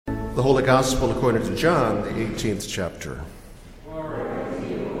The Holy Gospel according to John, the 18th chapter.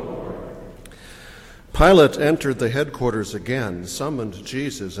 Pilate entered the headquarters again, summoned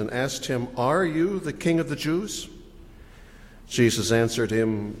Jesus, and asked him, "Are you the king of the Jews?" Jesus answered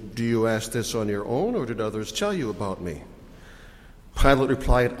him, "Do you ask this on your own, or did others tell you about me?" Pilate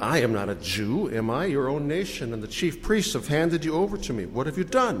replied, "I am not a Jew, am I? Your own nation and the chief priests have handed you over to me. What have you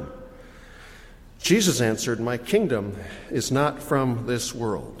done?" Jesus answered, "My kingdom is not from this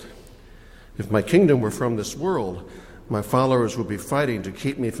world. If my kingdom were from this world, my followers would be fighting to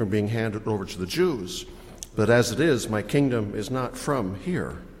keep me from being handed over to the Jews. But as it is, my kingdom is not from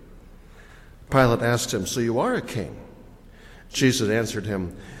here." Pilate asked him, "So you are a king?" Jesus answered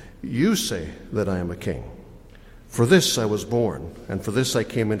him, "You say that I am a king. For this I was born, and for this I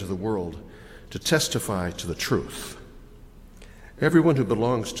came into the world, to testify to the truth. Everyone who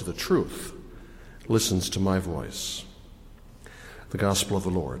belongs to the truth listens to my voice." The Gospel of the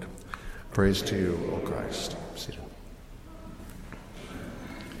Lord. Praise to you, O Christ. Seated.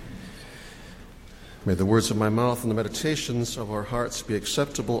 May the words of my mouth and the meditations of our hearts be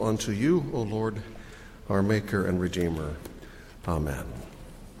acceptable unto you, O Lord, our Maker and Redeemer. Amen.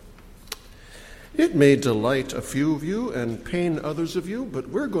 It may delight a few of you and pain others of you,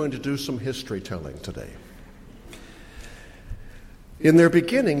 but we're going to do some history telling today. In their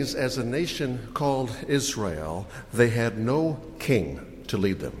beginnings as a nation called Israel, they had no king to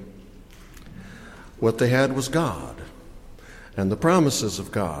lead them. What they had was God and the promises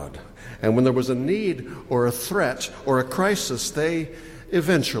of God. And when there was a need or a threat or a crisis, they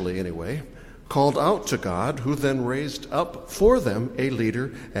eventually, anyway, called out to God, who then raised up for them a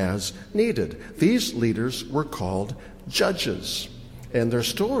leader as needed. These leaders were called judges, and their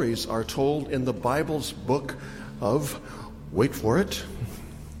stories are told in the Bible's book of, wait for it,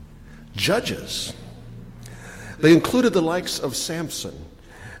 Judges. They included the likes of Samson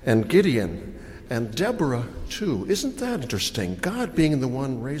and Gideon and Deborah, too. Isn't that interesting? God being the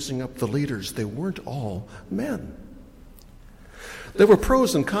one raising up the leaders, they weren't all men. There were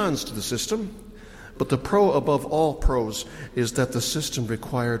pros and cons to the system, but the pro above all pros is that the system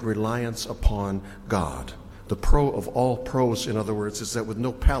required reliance upon God. The pro of all pros, in other words, is that with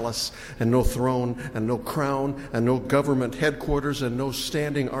no palace and no throne and no crown and no government headquarters and no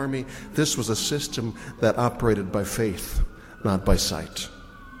standing army, this was a system that operated by faith, not by sight.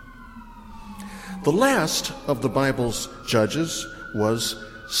 The last of the Bible's judges was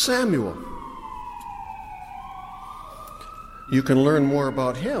Samuel. You can learn more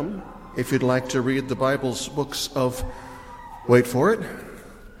about him if you'd like to read the Bible's books of, wait for it,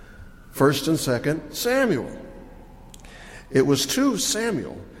 1st and 2nd Samuel. It was to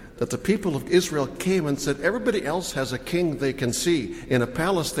Samuel that the people of Israel came and said, everybody else has a king they can see, in a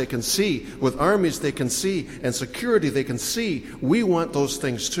palace they can see, with armies they can see, and security they can see. We want those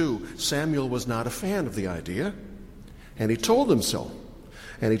things too. Samuel was not a fan of the idea, and he told them so.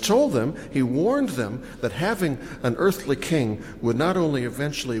 And he told them, he warned them that having an earthly king would not only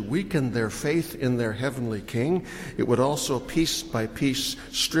eventually weaken their faith in their heavenly king, it would also piece by piece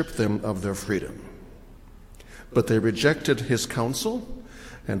strip them of their freedom. But they rejected his counsel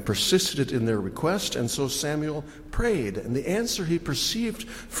and persisted in their request, and so Samuel prayed. And the answer he perceived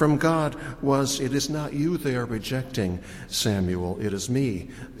from God was, "It is not you they are rejecting, Samuel. It is me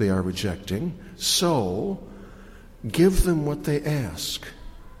they are rejecting. So give them what they ask."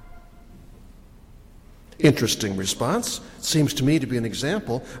 Interesting response. Seems to me to be an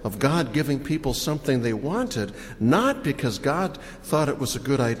example of God giving people something they wanted, not because God thought it was a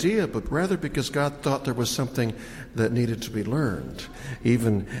good idea, but rather because God thought there was something that needed to be learned,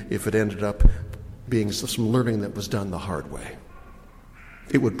 even if it ended up being some learning that was done the hard way.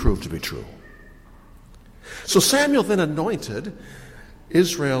 It would prove to be true. So Samuel then anointed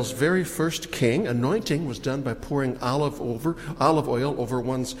Israel's very first king. Anointing was done by pouring olive oil over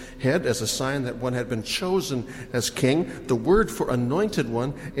one's head as a sign that one had been chosen as king. The word for anointed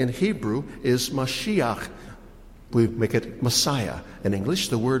one in Hebrew is Mashiach. We make it Messiah in English.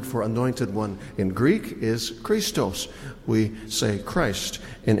 The word for anointed one in Greek is Christos. We say Christ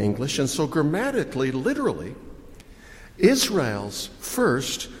in English. And so grammatically, literally, Israel's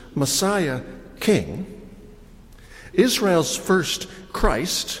first Messiah king, Israel's first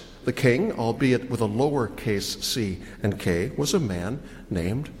Christ, the king, albeit with a lowercase c and k, was a man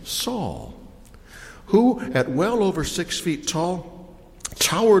named Saul, who at well over 6 feet tall,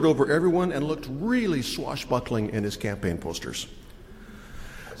 towered over everyone and looked really swashbuckling in his campaign posters.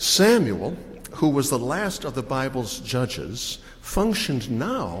 Samuel, who was the last of the Bible's judges, functioned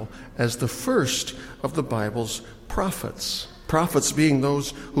now as the first of the Bible's prophets. Prophets being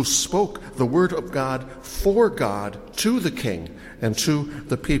those who spoke the word of God for God to the king and to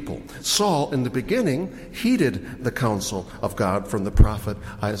the people. Saul, in the beginning, heeded the counsel of God from the prophet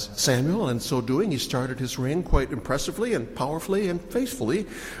Samuel, and in so doing, he started his reign quite impressively and powerfully and faithfully.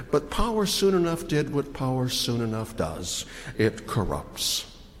 But power soon enough did what power soon enough does. It corrupts.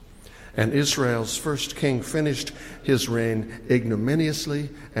 And Israel's first king finished his reign ignominiously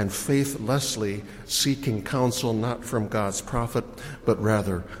and faithlessly, seeking counsel not from God's prophet, but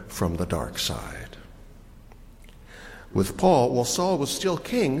rather from the dark side. With Paul, while Saul was still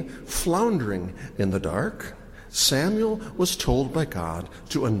king, floundering in the dark, Samuel was told by God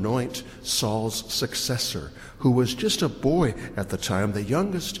to anoint Saul's successor, who was just a boy at the time, the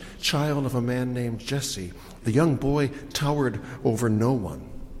youngest child of a man named Jesse. The young boy towered over no one.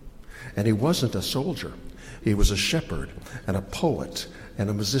 And he wasn't a soldier. He was a shepherd and a poet and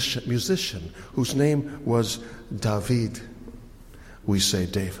a musician whose name was David. We say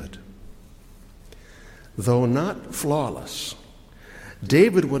David. Though not flawless,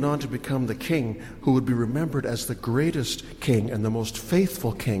 David went on to become the king who would be remembered as the greatest king and the most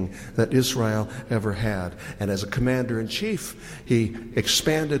faithful king that Israel ever had. And as a commander-in-chief, he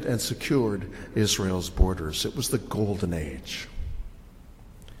expanded and secured Israel's borders. It was the golden age.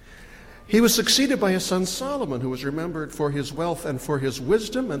 He was succeeded by his son Solomon, who was remembered for his wealth and for his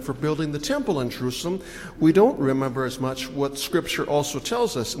wisdom and for building the temple in Jerusalem. We don't remember as much what Scripture also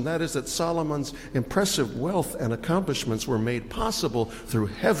tells us, and that is that Solomon's impressive wealth and accomplishments were made possible through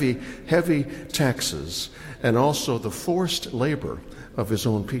heavy, heavy taxes and also the forced labor of his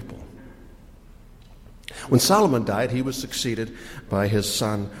own people. When Solomon died, he was succeeded by his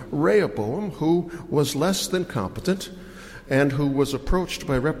son Rehoboam, who was less than competent, and who was approached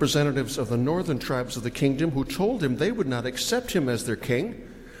by representatives of the northern tribes of the kingdom who told him they would not accept him as their king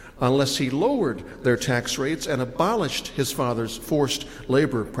unless he lowered their tax rates and abolished his father's forced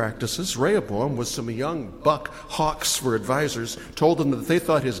labor practices. Rehoboam, with some young buck hawks for advisors, told them that they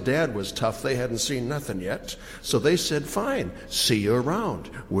thought his dad was tough. They hadn't seen nothing yet. So they said, fine, see you around.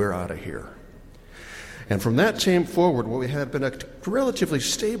 We're out of here. And from that time forward, what we had been a relatively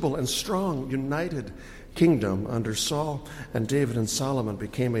stable and strong, united kingdom under Saul and David and Solomon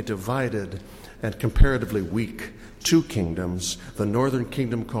became a divided and comparatively weak two kingdoms, the northern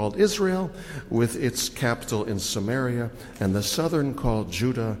kingdom called Israel with its capital in Samaria, and the southern called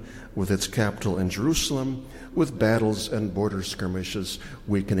Judah with its capital in Jerusalem, with battles and border skirmishes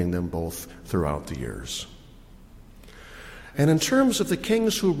weakening them both throughout the years. And in terms of the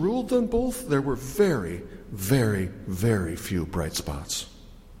kings who ruled them both, there were very, very, very few bright spots.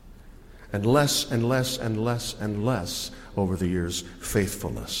 And less and less and less and less over the years,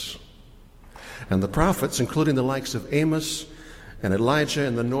 faithfulness. And the prophets, including the likes of Amos and Elijah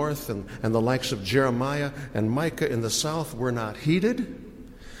in the north and the likes of Jeremiah and Micah in the south, were not heeded,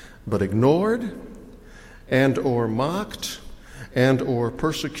 but ignored and or mocked and or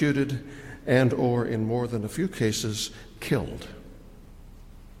persecuted and or, in more than a few cases, killed.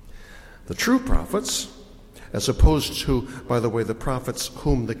 The true prophets, as opposed to, by the way, the prophets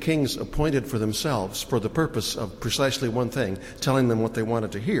whom the kings appointed for themselves for the purpose of precisely one thing, telling them what they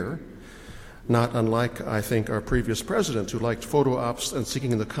wanted to hear, not unlike, I think, our previous president, who liked photo ops and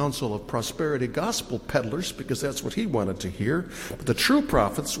seeking the counsel of prosperity gospel peddlers because that's what he wanted to hear. But the true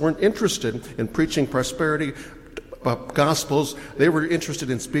prophets weren't interested in preaching prosperity gospels. They were interested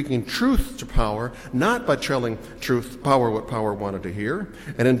in speaking truth to power, not by telling power what power wanted to hear.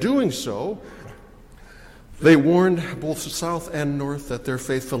 And in doing so, they warned both south and north that their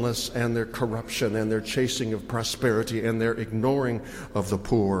faithfulness and their corruption and their chasing of prosperity and their ignoring of the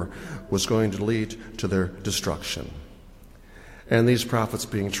poor was going to lead to their destruction. And these prophets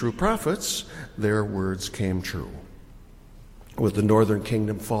being true prophets, their words came true, with the northern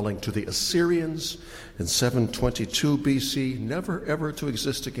kingdom falling to the Assyrians in 722 BC, never ever to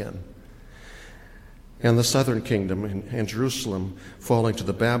exist again. And the southern kingdom in Jerusalem falling to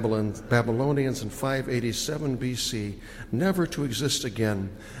the Babylonians in 587 BC, never to exist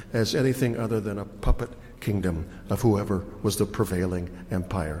again as anything other than a puppet kingdom of whoever was the prevailing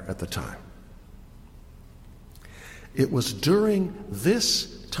empire at the time. It was during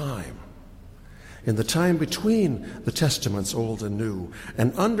this time, in the time between the Testaments, Old and New,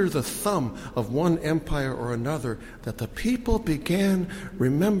 and under the thumb of one empire or another, that the people began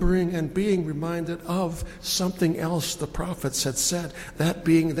remembering and being reminded of something else the prophets had said, that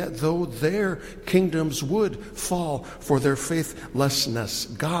being that though their kingdoms would fall for their faithlessness,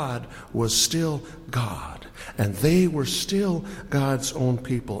 God was still God, and they were still God's own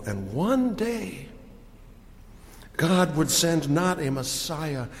people. And one day, God would send not a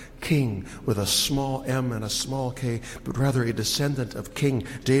Messiah king with a small m and a small k, but rather a descendant of King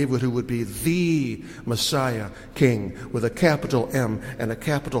David who would be the Messiah king with a capital M and a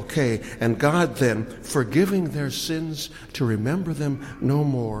capital K. And God then, forgiving their sins to remember them no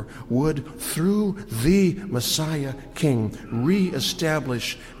more, would, through the Messiah king,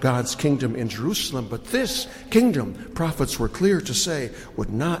 reestablish God's kingdom in Jerusalem. But this kingdom, prophets were clear to say,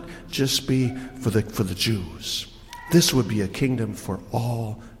 would not just be for the Jews. This would be a kingdom for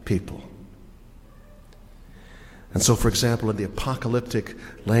all people. And so, for example, in the apocalyptic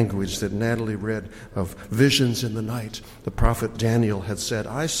language that Natalie read of visions in the night, the prophet Daniel had said,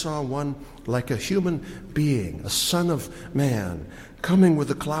 I saw one like a human being, a son of man, coming with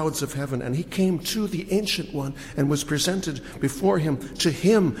the clouds of heaven. And he came to the Ancient One and was presented before him. To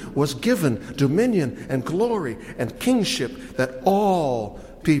him was given dominion and glory and kingship, that all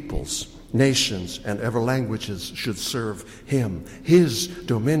peoples, nations, and ever languages should serve him. His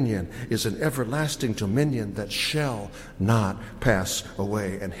dominion is an everlasting dominion that shall not pass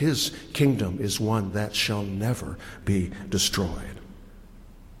away, and his kingdom is one that shall never be destroyed.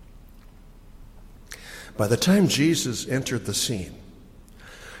 By the time Jesus entered the scene,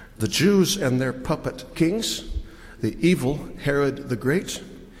 the Jews and their puppet kings, the evil Herod the Great,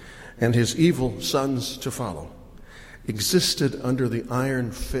 and his evil sons to follow, existed under the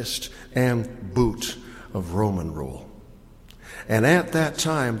iron fist and boot of Roman rule. And at that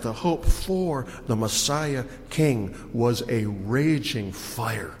time, the hope for the Messiah king was a raging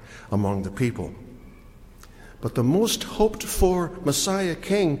fire among the people. But the most hoped for Messiah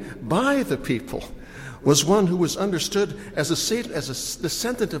king by the people was one who was understood as a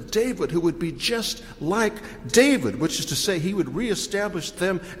descendant of David, who would be just like David, which is to say he would reestablish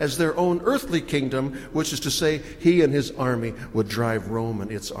them as their own earthly kingdom, which is to say he and his army would drive Rome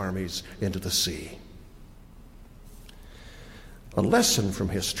and its armies into the sea. A lesson from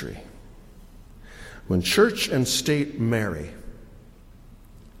history. When church and state marry,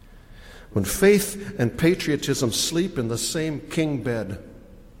 when faith and patriotism sleep in the same king bed,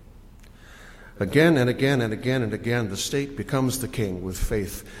 again and again and again and again, the state becomes the king with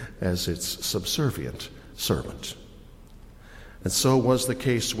faith as its subservient servant. And so was the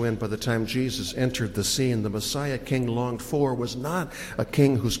case when, by the time Jesus entered the scene, the Messiah king longed for was not a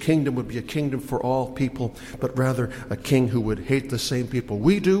king whose kingdom would be a kingdom for all people, but rather a king who would hate the same people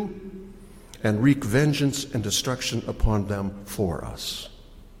we do and wreak vengeance and destruction upon them for us.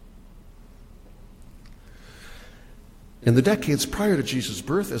 In the decades prior to Jesus'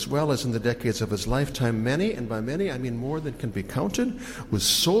 birth, as well as in the decades of his lifetime, many, and by many I mean more than can be counted, with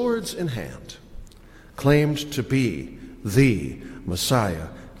swords in hand, claimed to be the Messiah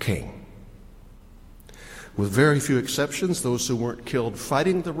king. With very few exceptions, those who weren't killed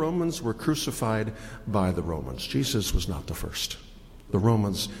fighting the Romans were crucified by the Romans. Jesus was not the first. The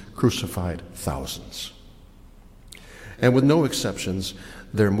Romans crucified thousands. And with no exceptions,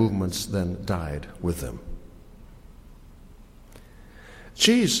 their movements then died with them.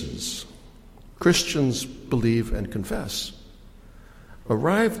 Jesus, Christians believe and confess,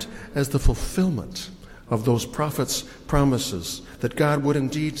 arrived as the fulfillment of those prophets' promises that God would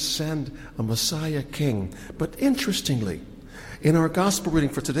indeed send a Messiah king. But interestingly, in our gospel reading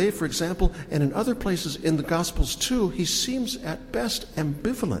for today, for example, and in other places in the Gospels too, he seems at best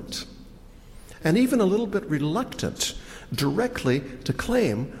ambivalent and even a little bit reluctant directly to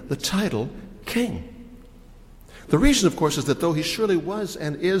claim the title king. The reason, of course, is that though he surely was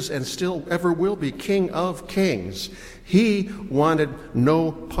and is and still ever will be King of Kings, he wanted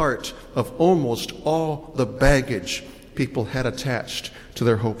no part of almost all the baggage people had attached to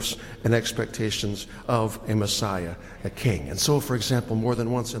their hopes and expectations of a Messiah, a king. And so, for example, more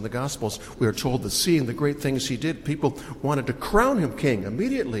than once in the Gospels, we are told that seeing the great things he did, people wanted to crown him king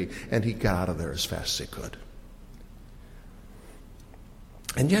immediately, and he got out of there as fast as he could.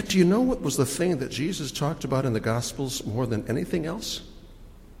 And yet, do you know what was the thing that Jesus talked about in the Gospels more than anything else?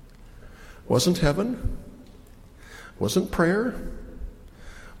 Wasn't heaven, wasn't prayer,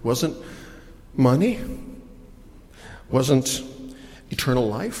 wasn't money, wasn't eternal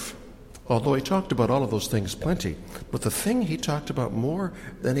life, although he talked about all of those things plenty. But the thing he talked about more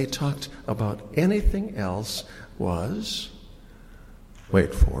than he talked about anything else was,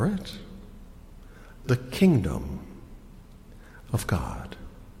 wait for it, the kingdom of God.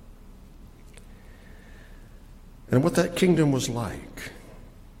 And what that kingdom was like,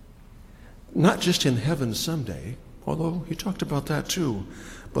 not just in heaven someday, although he talked about that too,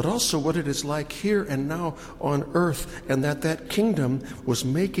 but also what it is like here and now on earth, and that kingdom was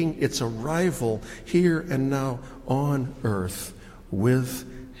making its arrival here and now on earth with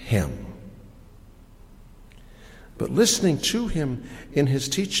him. but listening to him in his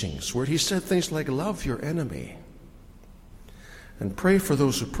teachings, where he said things like, love your enemy, and pray for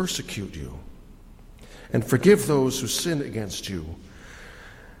those who persecute you, and forgive those who sin against you.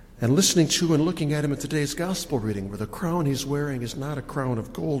 And listening to and looking at him in today's gospel reading, where the crown he's wearing is not a crown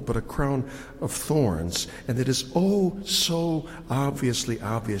of gold, but a crown of thorns. And it is oh so obviously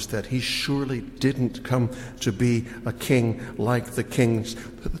obvious that he surely didn't come to be a king like the kings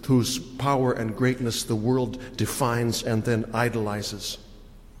whose power and greatness the world defines and then idolizes.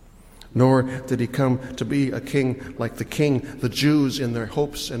 Nor did he come to be a king like the king the Jews in their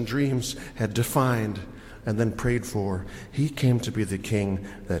hopes and dreams had defined and then prayed for. He came to be the king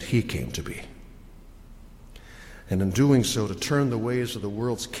that he came to be. And in doing so, to turn the ways of the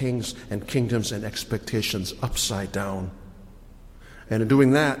world's kings and kingdoms and expectations upside down. And in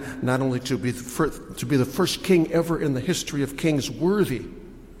doing that, not only to be the first king ever in the history of kings, worthy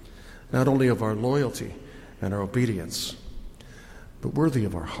not only of our loyalty and our obedience, but worthy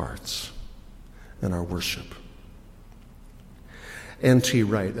of our hearts and our worship. N.T.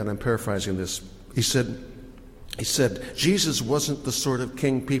 Wright, and I'm paraphrasing this, he said, Jesus wasn't the sort of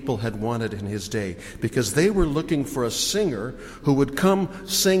king people had wanted in his day, because they were looking for a singer who would come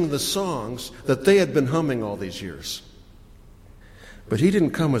sing the songs that they had been humming all these years. But he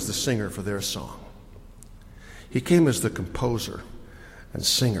didn't come as the singer for their song. He came as the composer and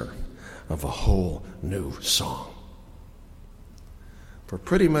singer of a whole new song. For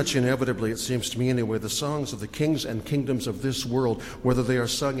pretty much inevitably, it seems to me anyway, the songs of the kings and kingdoms of this world, whether they are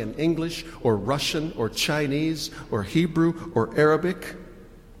sung in English or Russian or Chinese or Hebrew or Arabic,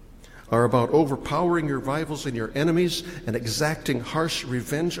 are about overpowering your rivals and your enemies and exacting harsh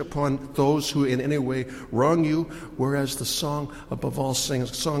revenge upon those who in any way wrong you, whereas the song above all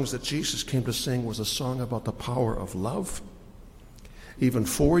songs that Jesus came to sing was a song about the power of love, even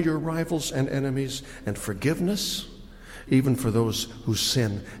for your rivals and enemies, and forgiveness, even for those whose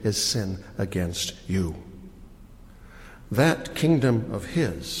sin is sin against you. That kingdom of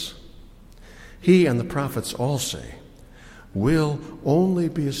his, he and the prophets all say, will only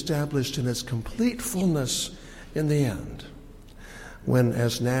be established in its complete fullness in the end, when,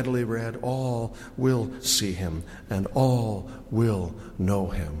 as Natalie read, all will see him, and all will know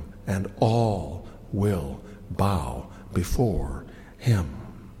him, and all will bow before him.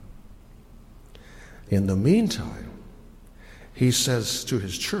 In the meantime, he says to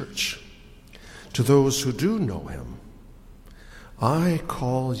his church, to those who do know him, I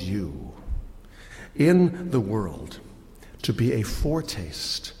call you in the world to be a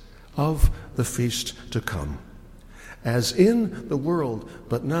foretaste of the feast to come. As in the world,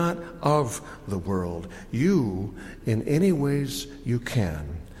 but not of the world, you, in any ways you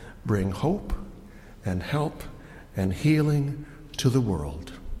can, bring hope and help and healing to the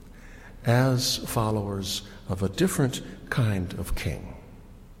world as followers of a different kind of king,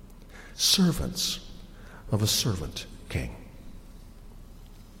 servants of a servant king.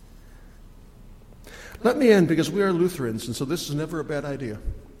 Let me end, because we are Lutherans, and so this is never a bad idea.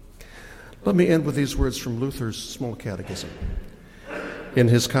 Let me end with these words from Luther's Small Catechism in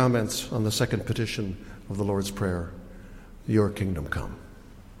his comments on the second petition of the Lord's Prayer, Your kingdom come.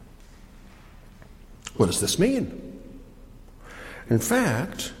 What does this mean? In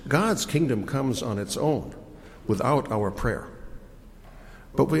fact, God's kingdom comes on its own, without our prayer.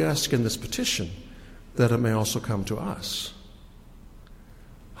 But we ask in this petition that it may also come to us.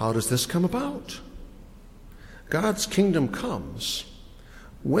 How does this come about? God's kingdom comes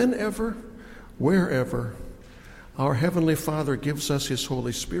whenever, wherever our Heavenly Father gives us His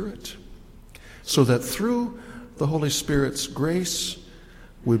Holy Spirit, so that through the Holy Spirit's grace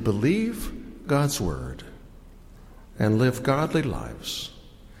we believe God's Word and live godly lives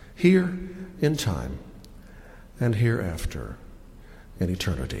here in time and hereafter in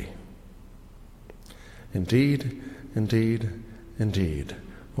eternity. Indeed, indeed, indeed,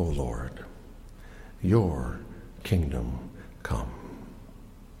 O Lord, your kingdom come.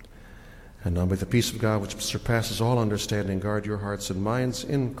 And now may the peace of God, which surpasses all understanding, guard your hearts and minds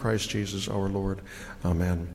in Christ Jesus our Lord. Amen.